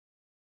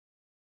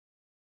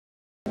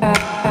Hey,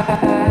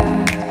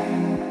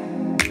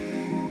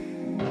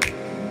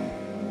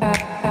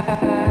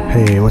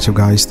 what's up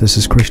guys, this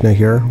is Krishna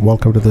here.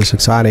 Welcome to this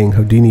exciting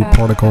Houdini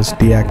particles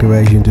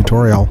deactivation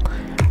tutorial.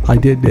 I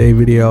did a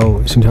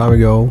video some time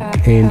ago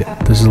and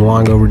this is a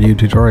long overdue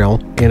tutorial,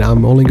 and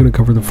I'm only going to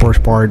cover the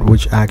first part,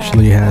 which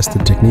actually has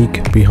the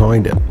technique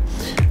behind it.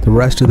 The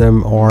rest of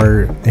them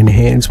are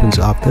enhancements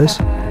of this,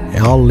 and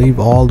I'll leave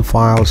all the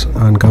files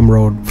on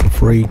Gumroad for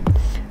free.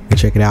 And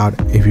check it out.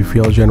 If you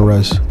feel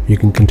generous, you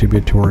can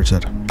contribute towards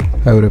it.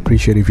 I would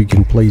appreciate if you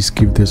can please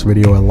give this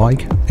video a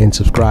like and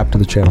subscribe to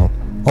the channel.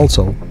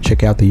 Also,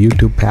 check out the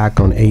YouTube pack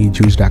on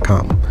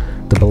ajuice.com.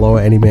 The below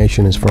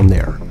animation is from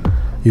there.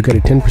 You get a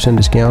 10%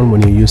 discount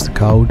when you use the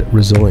code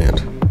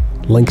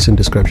RESILIENT. Links in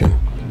description.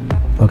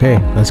 Okay,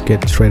 let's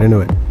get straight into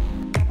it.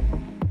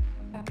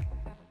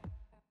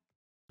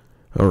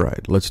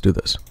 Alright, let's do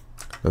this.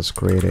 Let's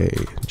create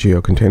a geo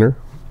container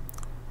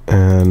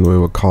and we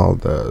will call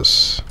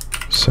this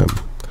sim.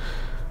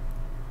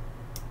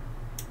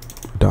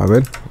 Dive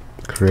in,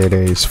 create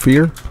a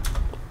sphere,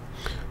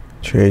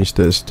 change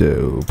this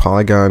to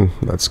polygon.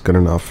 That's good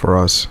enough for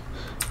us.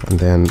 And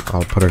then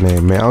I'll put in a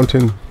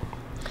mountain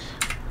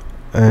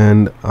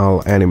and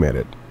I'll animate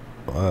it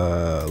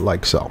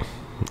like so.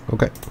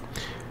 Okay,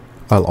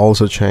 I'll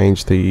also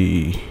change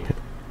the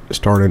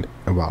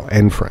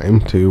end frame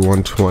to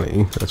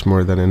 120. That's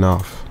more than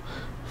enough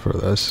for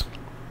this,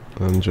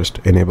 and just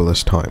enable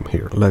this time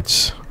here.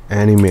 Let's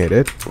animate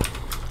it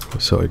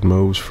so it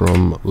moves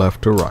from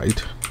left to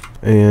right,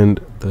 and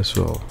this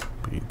will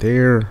be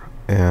there,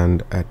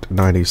 and at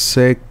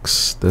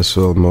 96 this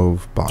will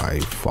move by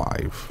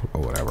 5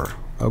 or whatever.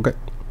 Okay,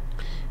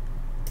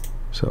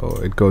 so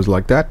it goes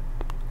like that.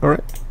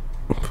 Alright,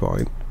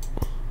 fine,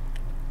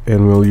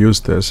 and we'll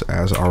use this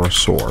as our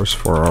source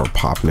for our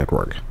pop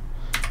network.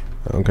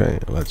 Okay,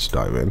 let's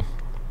dive in.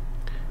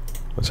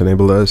 Let's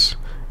enable this,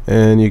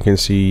 and you can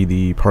see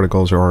the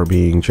particles are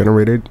being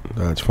generated.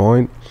 That's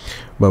fine,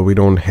 but we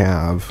don't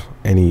have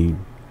any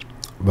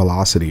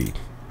velocity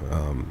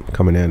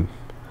coming in.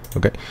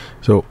 Okay,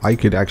 so I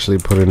could actually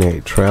put in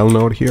a trail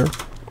node here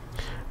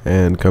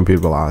and compute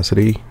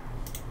velocity,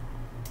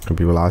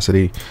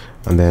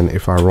 and then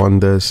if I run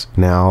this,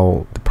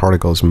 now the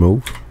particles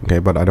move. Okay,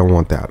 but I don't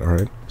want that. All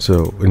right,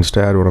 so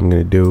instead what I'm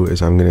going to do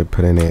is I'm going to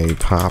put in a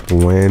pop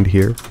wind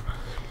here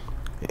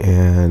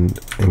and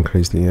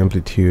increase the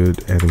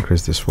amplitude and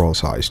increase the swirl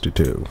size to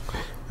 2,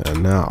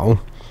 and now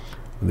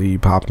the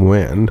pop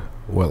wind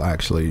will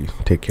actually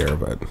take care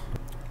of it.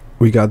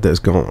 We got this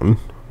going,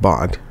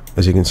 but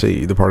as you can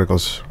see, the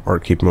particles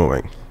keep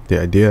moving. The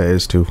idea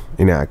is to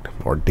enact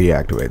or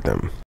deactivate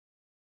them.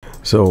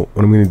 So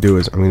what I'm going to do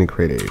is I'm going to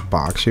create a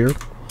box here.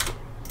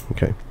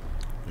 Okay,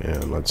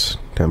 and let's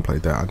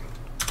template that,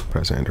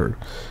 press enter,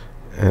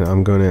 and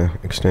I'm going to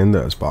extend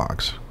this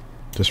box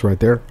just right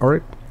there.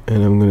 Alright,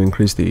 and I'm going to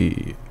increase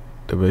the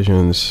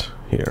divisions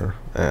here,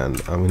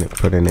 and I'm going to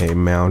put in a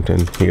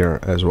mountain here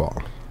as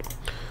well,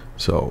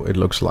 so it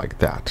looks like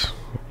that,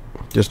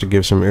 just to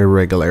give some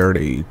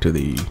irregularity to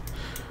the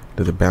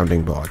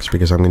bounding box,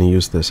 because I'm going to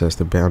use this as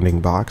the bounding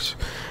box.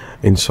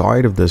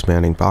 Inside of this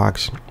bounding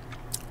box,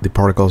 the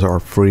particles are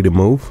free to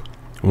move.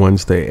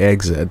 Once they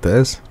exit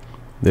this,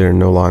 they're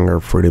no longer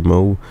free to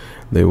move.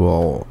 They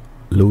will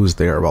lose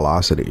their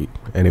velocity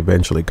and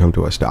eventually come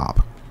to a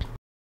stop.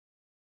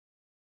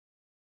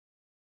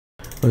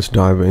 Let's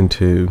dive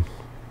into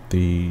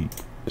the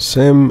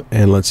sim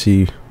and let's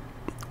see.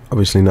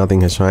 Obviously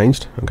nothing has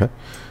changed. Okay,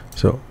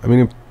 so I'm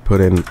going to put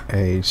in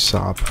a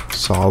SOP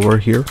solver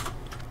here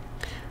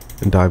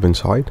and dive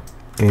inside,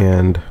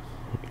 and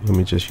let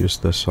me just use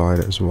this side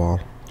as well.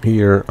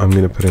 Here I'm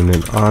going to put in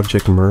an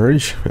object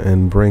merge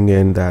and bring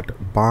in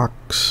that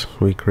box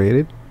we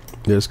created,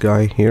 this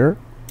guy here,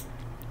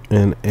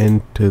 and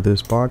into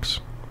this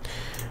box.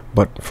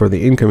 But for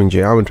the incoming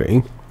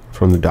geometry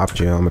from the dot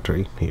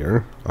geometry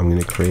here, I'm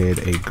going to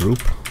create a group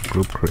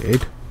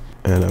create,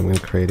 and I'm going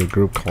to create a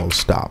group called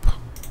stop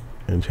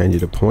and change it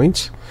to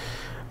points,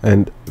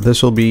 and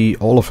this will be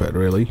all of it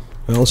really.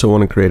 I also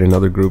want to create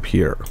another group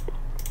here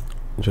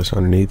just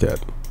underneath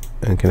it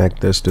and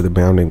connect this to the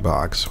bounding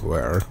box,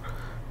 where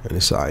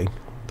inside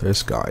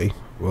this guy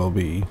will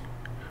be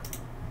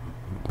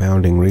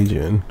bounding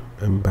region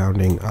and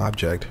bounding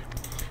object,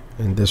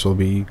 and this will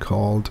be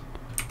called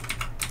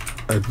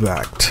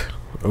advact.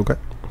 Okay,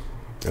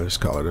 I'll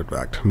just call it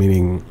advact,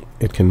 meaning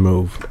it can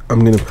move. I'm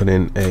going to put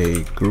in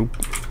a group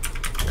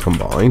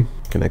combine,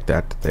 connect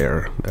that to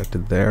there, that to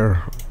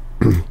there.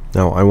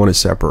 Now I want to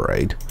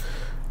separate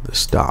the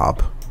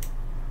stop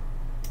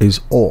is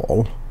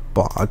all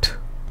but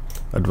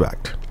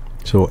advact,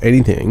 so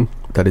anything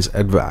that is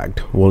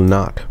advact will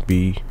not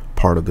be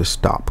part of the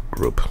stop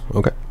group.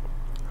 Okay,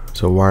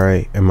 so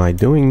why am I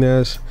doing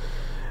this?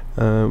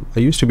 I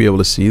used to be able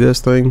to see this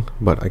thing,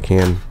 but I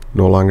can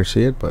no longer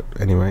see it. But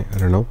anyway, I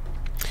don't know.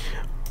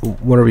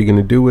 What are we going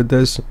to do with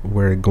this?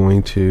 We're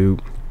going to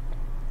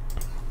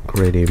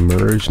create a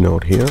merge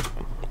node here,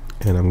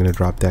 and I'm going to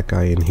drop that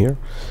guy in here,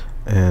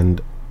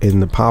 and in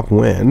the pop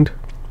wind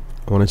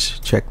I want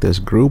to check this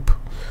group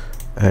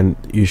and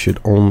you should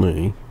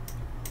only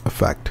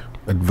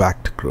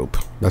advect group.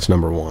 That's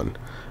number one.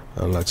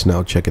 Let's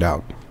now check it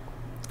out.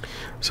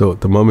 So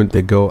the moment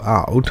they go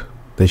out,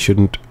 they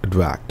shouldn't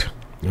advect.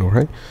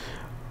 Alright,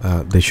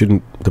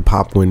 the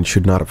pop wind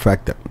should not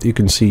affect them. You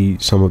can see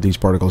some of these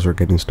particles are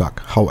getting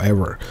stuck.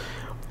 However,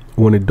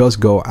 when it does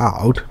go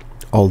out,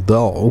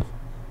 although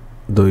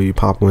the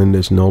pop wind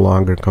is no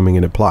longer coming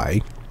into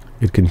play,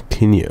 it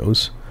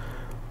continues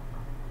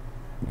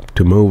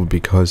to move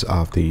because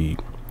of the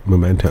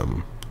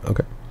momentum.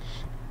 Okay,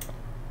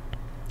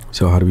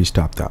 so how do we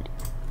stop that?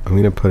 I'm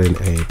going to put in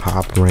a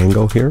pop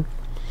wrangle here,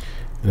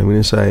 and I'm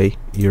going to say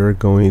you're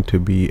going to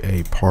be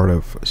a part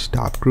of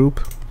stop group,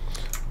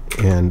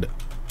 and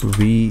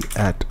v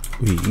at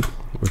v,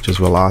 which is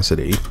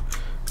velocity,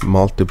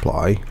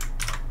 multiply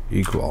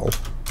equal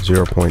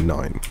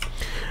 0.9,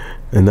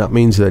 and that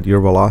means that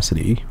your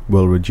velocity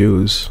will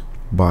reduce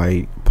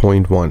by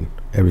 0.1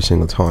 every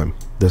single time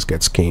this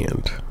gets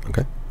scanned.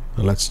 Okay,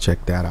 now let's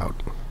check that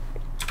out.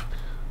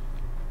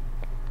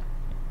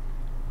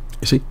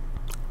 You see,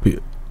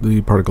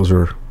 the particles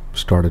are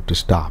started to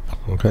stop.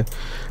 Okay,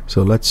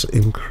 so let's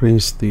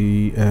increase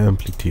the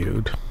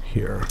amplitude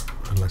here,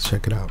 and let's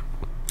check it out.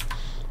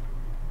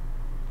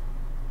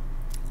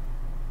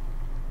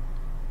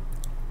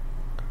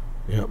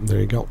 Yeah, there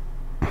you go.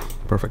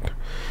 Perfect.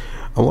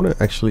 I want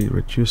to actually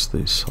reduce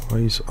the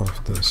size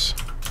of this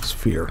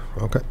sphere.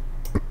 Okay.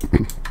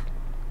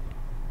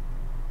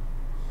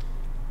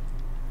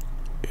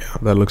 Yeah,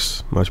 that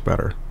looks much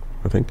better,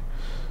 I think.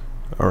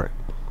 Alright.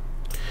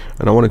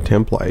 And I want to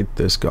template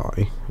this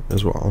guy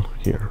as well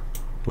here.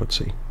 Let's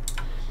see.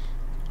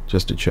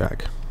 Just to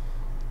check.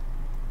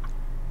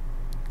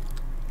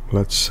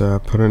 Let's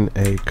put in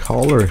a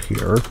color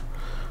here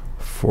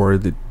for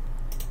the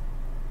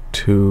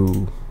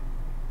two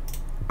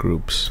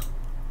groups,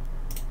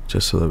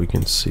 just so that we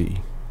can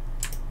see.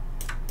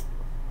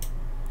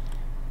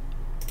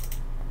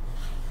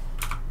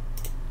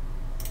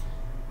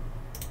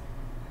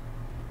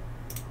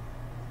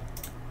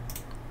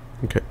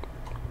 Okay.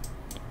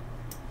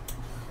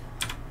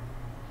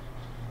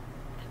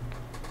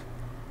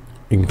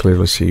 You can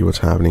clearly see what's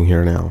happening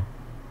here now.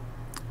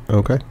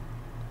 Okay.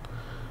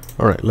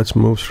 Alright, let's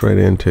move straight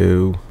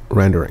into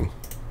rendering.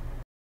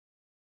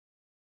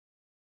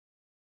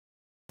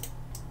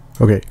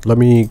 Okay, let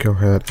me go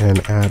ahead and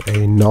add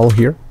a null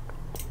here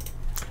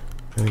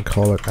and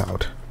call it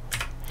out.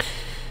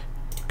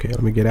 Okay,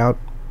 let me get out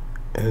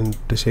and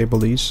disable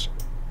these.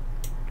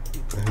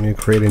 I'm going to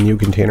create a new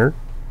container,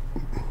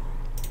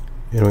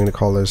 and I'm going to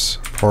call this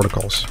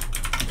particles.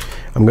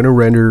 I'm going to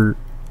render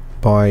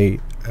by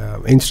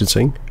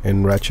instancing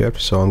in Redshift,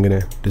 so I'm going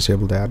to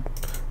disable that.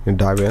 I'm going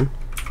to dive in,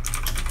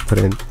 put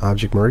in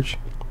object merge,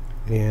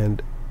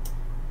 and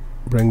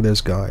bring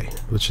this guy,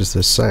 which is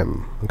the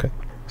SEM. Okay.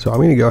 So I'm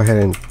going to go ahead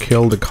and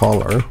kill the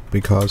color,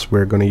 because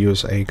we're going to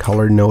use a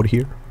color node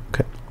here.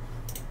 Okay.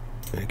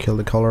 And kill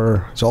the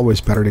color. It's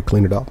always better to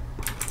clean it up.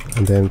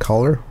 And then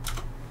color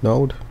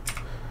node,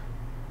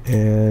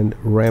 and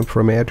ramp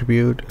from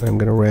attribute. And I'm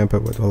going to ramp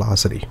it with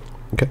velocity.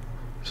 Okay.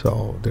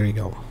 So there you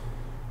go.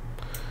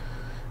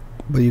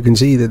 But you can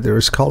see that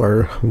there's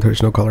color.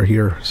 There's no color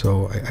here,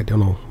 so I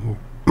don't know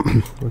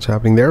what's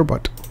happening there.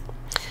 But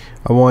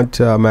I want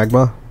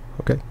magma.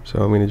 Okay. So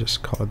I'm going to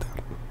just call it that.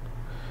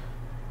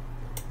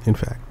 In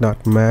fact,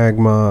 not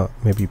magma,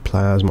 maybe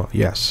plasma.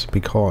 Yes,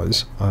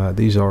 because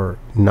these are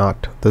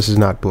not, this is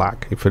not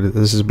black. If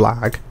this is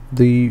black,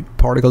 the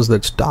particles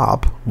that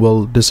stop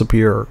will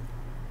disappear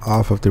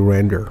off of the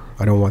render.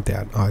 I don't want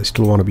that. I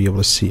still want to be able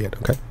to see it.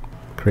 Okay,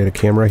 create a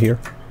camera here.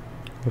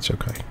 That's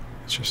okay.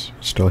 It's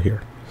still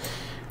here.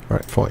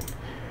 Alright, fine.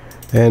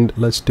 And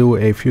let's do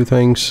a few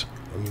things.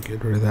 Let me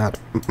get rid of that.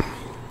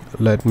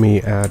 Let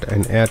me add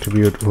an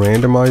attribute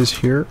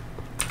randomize here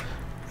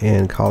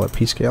and call it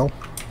p-scale.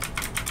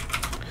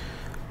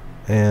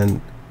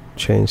 And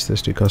change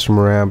this to custom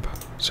ramp,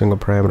 single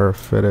parameter,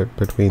 fit it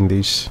between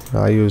these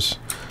values,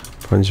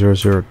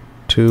 0.002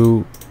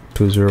 to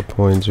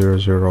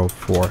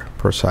 0.004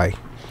 per se.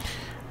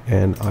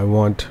 And I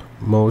want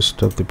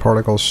most of the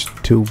particles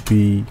to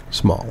be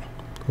small.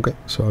 Okay,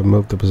 so I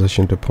moved the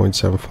position to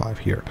 0.75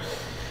 here.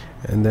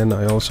 And then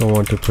I also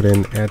want to put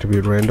in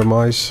attribute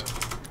randomize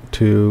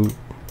to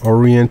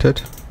orient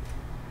it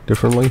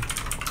differently.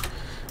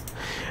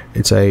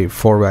 It's a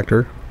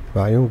 4-vector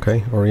value,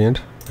 okay,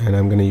 orient. And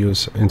I'm going to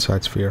use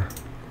inside sphere.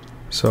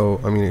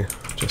 So I'm going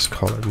to just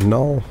call it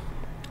null,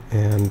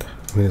 and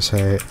I'm going to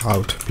say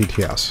out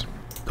PTS.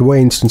 The way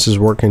instances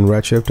work in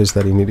Redshift is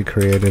that you need to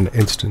create an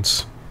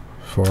instance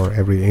for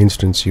every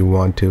instance you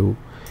want to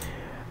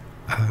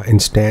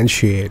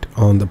instantiate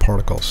on the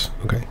particles.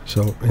 Okay,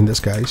 so in this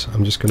case,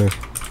 I'm just going to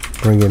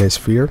bring in a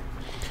sphere.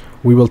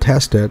 We will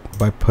test it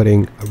by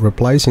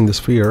replacing the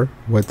sphere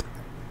with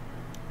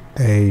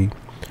a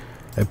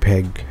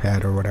peg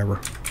head or whatever.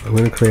 I'm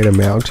going to create a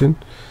mountain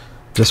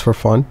just for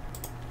fun,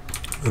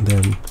 and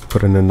then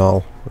put in a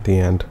null at the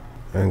end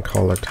and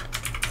call it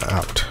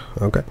out.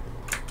 Okay,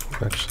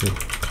 actually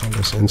call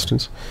this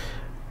instance.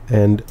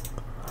 And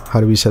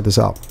how do we set this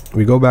up?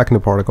 we go back into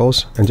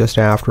particles, and just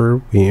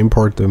after we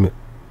import the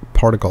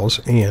particles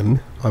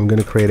in, I'm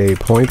going to create a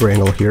point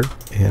wrangle here,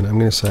 and I'm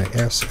going to say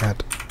s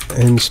at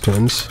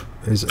instance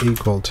is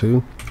equal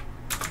to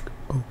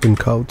open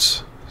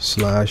quotes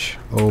slash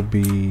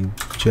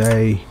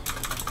obj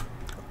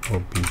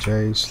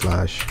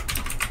slash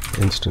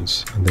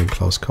instance, and then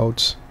close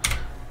quotes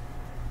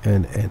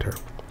and enter.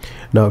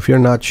 Now if you're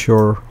not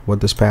sure what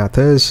this path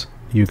is,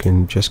 you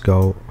can just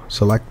go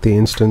select the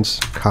instance,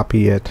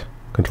 copy it,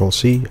 Control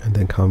C, and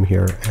then come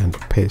here and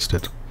paste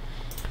it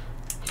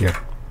here.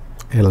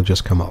 It'll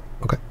just come up.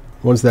 Okay,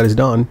 once that is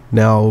done,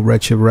 now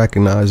Redshift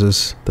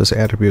recognizes this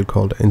attribute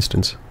called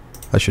instance.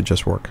 That should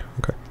just work.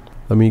 Okay,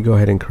 let me go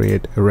ahead and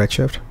create a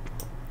Redshift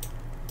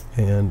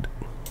and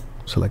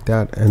select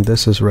that, and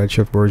this is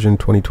Redshift version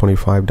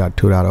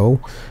 2025.2.0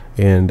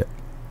 and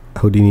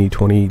Houdini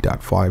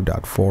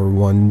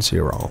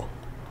 20.5.410.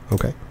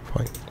 okay,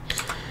 fine.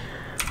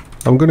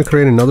 I'm going to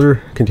create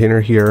another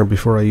container here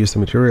before I use the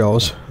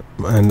materials,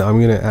 and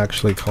I'm going to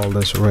actually call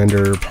this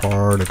render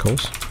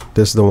particles.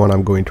 This is the one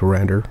I'm going to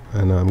render,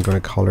 and I'm going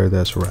to color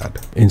this red.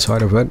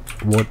 Inside of it,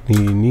 what we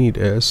need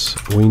is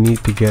we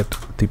need to get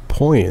the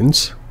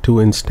points to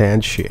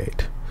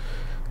instantiate.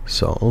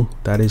 So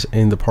that is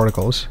in the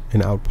particles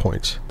in out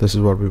points. This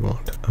is what we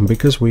want, and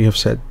because we have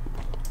set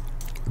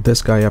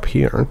this guy up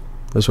here,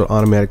 this will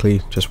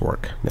automatically just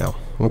work now.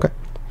 Okay,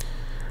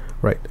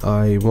 right,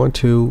 I want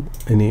to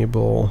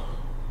enable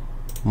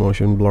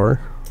motion blur,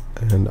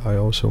 and I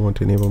also want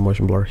to enable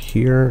motion blur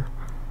here.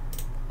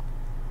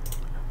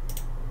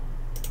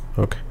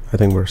 Okay, I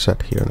think we're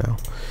set here now.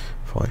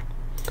 Fine.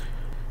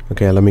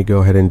 Okay, let me go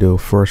ahead and do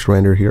first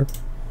render here.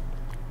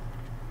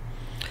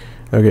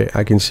 Okay,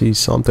 I can see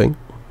something.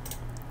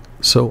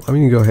 So I'm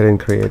going to go ahead and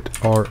create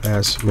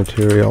RS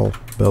material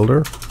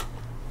builder,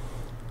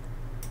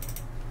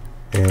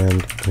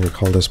 and I'm going to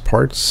call this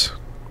parts.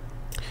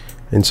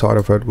 Inside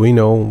of it, we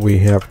know we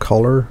have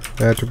color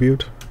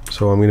attribute,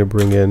 so I'm going to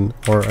bring in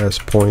RS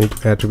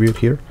point attribute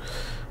here,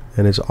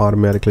 and it's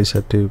automatically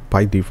set to,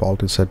 by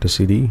default it's set to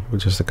CD,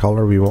 which is the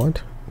color we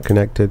want,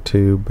 connected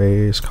to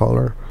base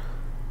color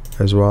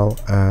as well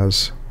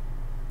as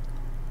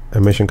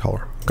emission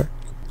color. Okay,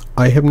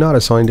 I have not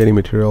assigned any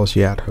materials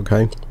yet.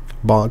 Okay,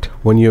 but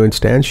when you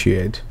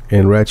instantiate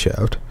in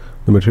Redshift,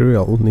 the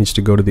material needs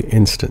to go to the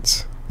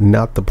instance,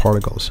 not the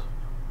particles,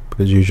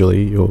 because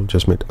usually you'll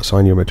just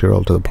assign your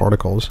material to the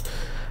particles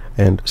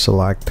and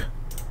select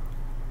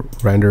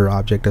render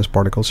object as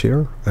particles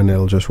here, and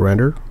it'll just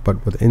render.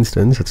 But with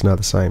instance, it's not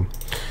the same.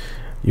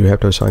 You have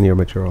to assign your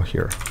material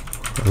here.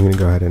 I'm going to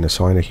go ahead and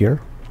assign it here.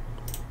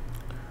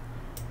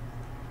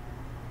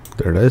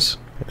 There it is.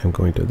 I'm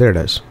going to, there it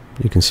is.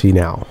 You can see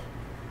now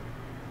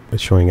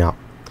it's showing up.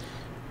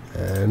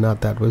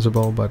 Not that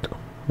visible, but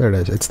there it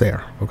is. It's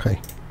there.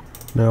 Okay,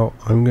 now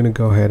I'm going to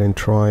go ahead and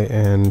try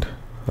and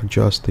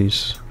adjust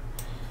these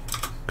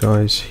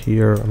guys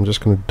here. I'm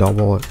just going to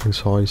double it in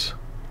size.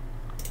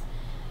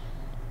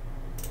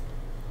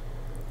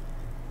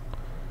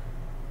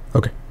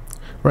 Okay,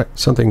 right,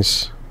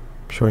 something's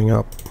showing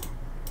up,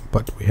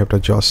 but we have to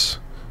adjust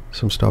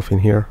some stuff in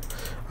here.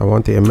 I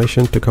want the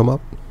emission to come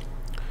up,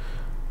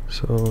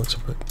 so it's a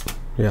bit,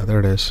 yeah, there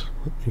it is.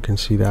 You can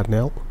see that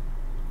now.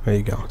 There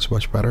you go, it's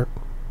much better,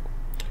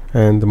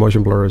 and the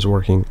motion blur is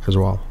working as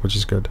well, which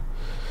is good.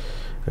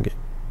 Okay,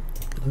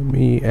 let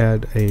me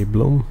add a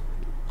bloom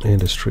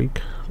and a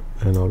streak,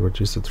 and I'll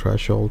reduce the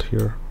threshold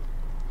here,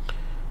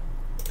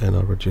 and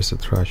I'll reduce the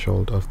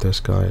threshold of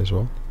this guy as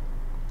well.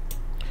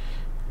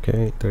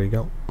 Okay, there you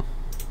go.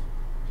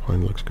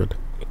 Fine, looks good.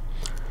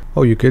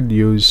 Oh, you could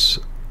use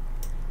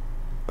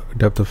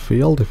depth of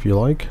field if you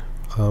like.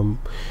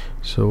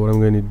 So what I'm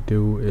going to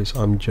do is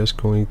I'm just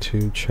going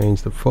to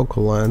change the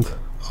focal length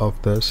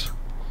of this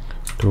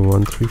to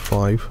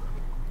 135,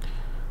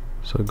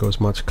 so it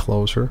goes much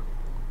closer.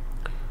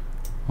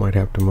 Might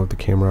have to move the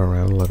camera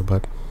around a little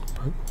bit,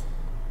 but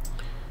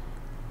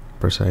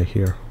per se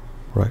here,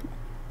 right.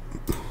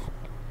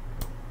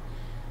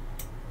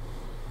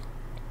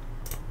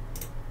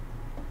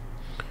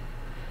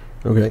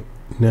 Okay,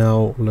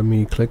 now let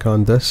me click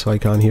on this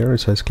icon here.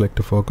 It says click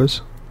to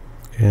focus,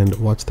 and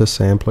what's the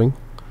sampling?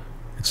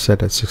 It's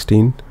set at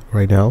 16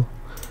 right now.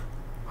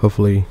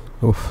 Hopefully,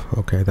 oof,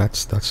 okay,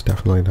 that's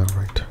definitely not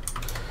right.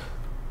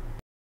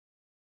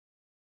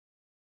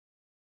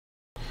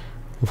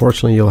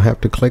 Unfortunately, you'll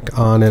have to click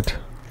on it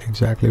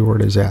exactly where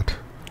it is at.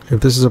 If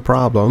this is a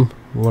problem,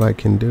 what I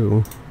can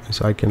do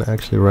is I can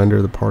actually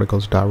render the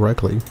particles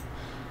directly,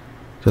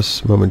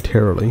 just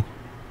momentarily.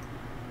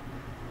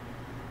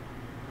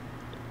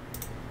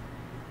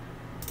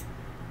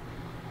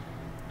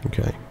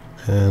 Okay,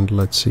 and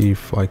let's see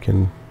if I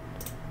can,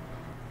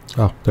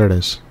 oh, there it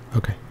is.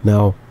 Okay,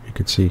 now you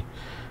can see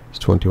it's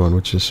 21,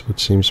 which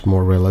seems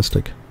more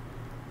realistic.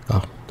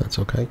 Oh, that's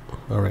okay.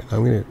 Alright,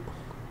 I'm gonna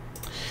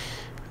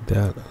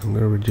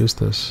reduce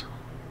this.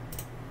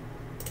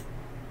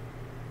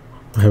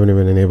 I haven't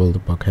even enabled the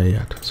bokeh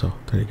yet, so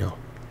there you go.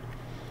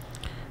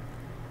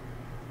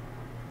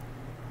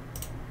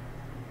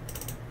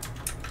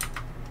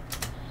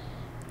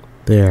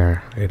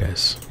 There it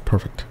is.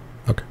 Perfect.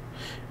 Okay.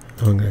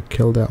 I'm gonna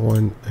kill that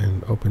one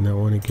and open that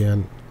one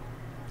again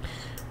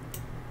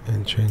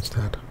and change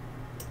that.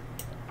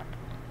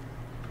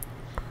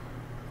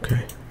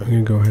 Okay, I'm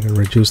gonna go ahead and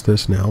reduce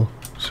this now.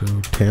 So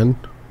 10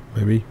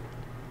 maybe.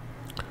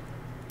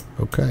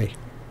 Okay.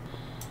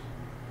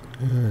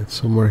 It's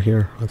somewhere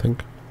here, I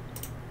think.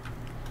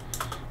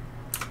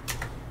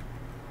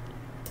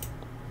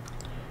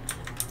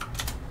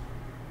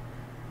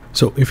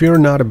 So if you're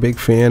not a big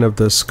fan of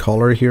this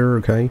color here,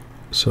 okay,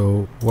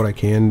 so what I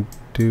can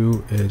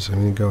do is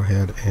I'm going to go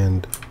ahead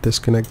and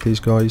disconnect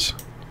these guys,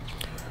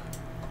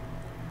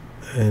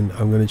 and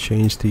I'm going to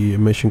change the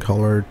emission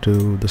color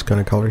to this kind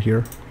of color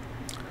here.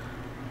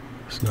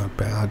 It's not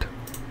bad,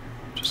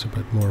 just a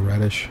bit more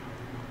reddish.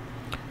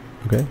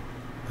 Okay,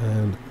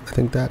 and I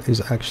think that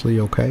is actually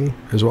okay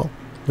as well.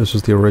 This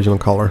is the original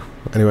color.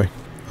 Anyway,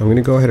 I'm going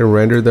to go ahead and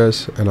render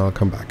this and I'll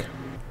come back.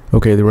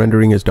 Okay, the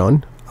rendering is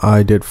done.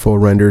 I did 4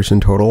 renders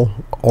in total,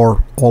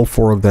 or all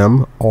 4 of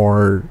them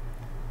are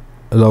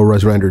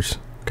low-res renders.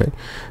 Okay,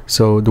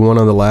 so the one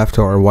on the left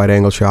are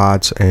wide-angle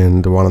shots,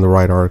 and the one on the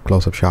right are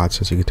close-up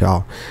shots, as you can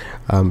tell.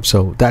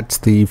 So that's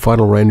the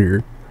final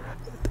render.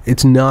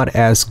 It's not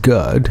as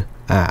good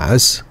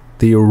as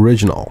the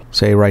original.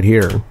 Say right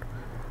here,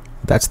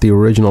 that's the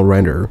original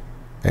render,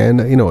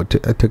 and you know, it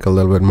took a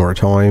little bit more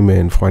time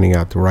in finding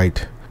out the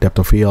right depth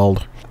of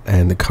field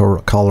and the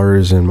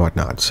colors and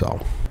whatnot.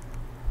 So.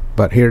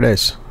 But here it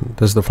is.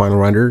 This is the final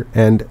render,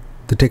 and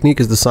the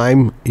technique is the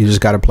same. You just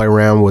got to play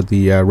around with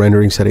the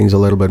rendering settings a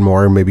little bit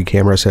more, maybe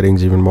camera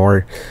settings even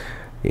more,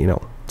 you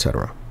know,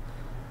 etc.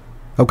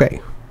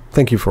 Okay,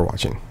 thank you for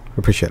watching.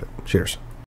 Appreciate it. Cheers.